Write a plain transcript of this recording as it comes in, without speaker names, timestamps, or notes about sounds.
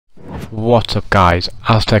What's up guys,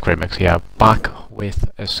 Aztec Remix here, back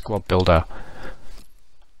with a squad builder,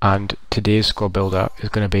 and today's squad builder is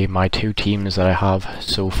going to be my two teams that I have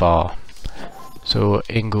so far. So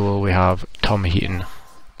in goal we have Tom Heaton,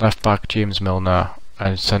 left back James Milner,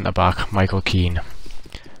 and centre back Michael Keane.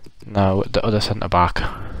 Now the other centre back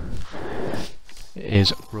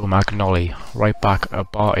is Romagnoli, right back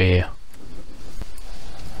Abate,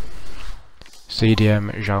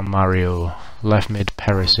 CDM Jean Mario, left mid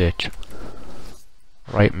Perisic,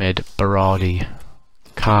 right mid Berardi,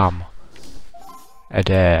 Cam,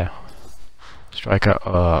 Adair, striker,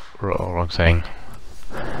 wrong thing.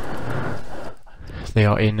 They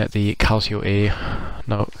are in the Calcio A,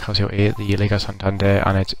 the Liga Santander,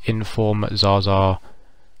 and it's Inform Zaza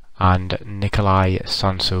and Nikolai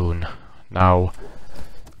Sansoon. Now,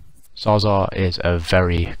 Zaza is a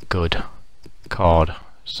very good card,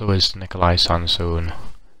 so is Nikolai Sansoon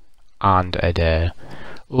and Adair.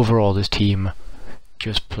 Overall, this team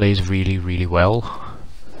just plays really well.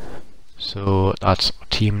 So that's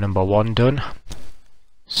team number 1 done.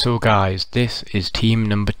 So guys, this is team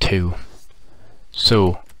number 2.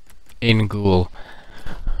 So, in goal,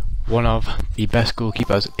 one of the best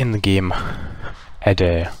goalkeepers in the game,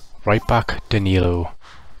 Adair. Right back, Danilo.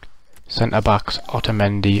 Centre backs,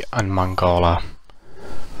 Otamendi and Mangala.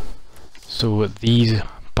 So these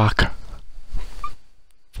back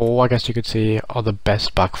four, I guess you could say, are the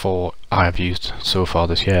best back four I have used so far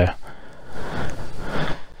this year.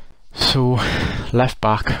 So left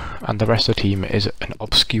back and the rest of the team is an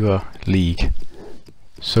obscure league.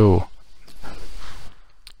 So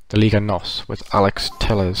the Liga NOS with Alex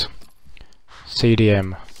Tellers,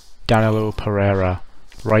 CDM Danilo Pereira,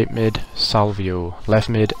 right mid Salvio, left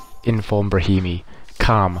mid Inform Brahimi,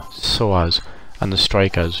 Cam, Soaz, and the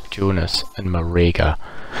strikers Jonas and Marega.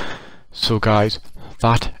 So guys,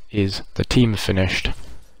 that is the team finished.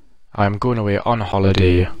 I'm going away on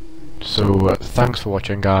holiday, so thanks for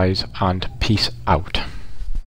watching guys, and peace out.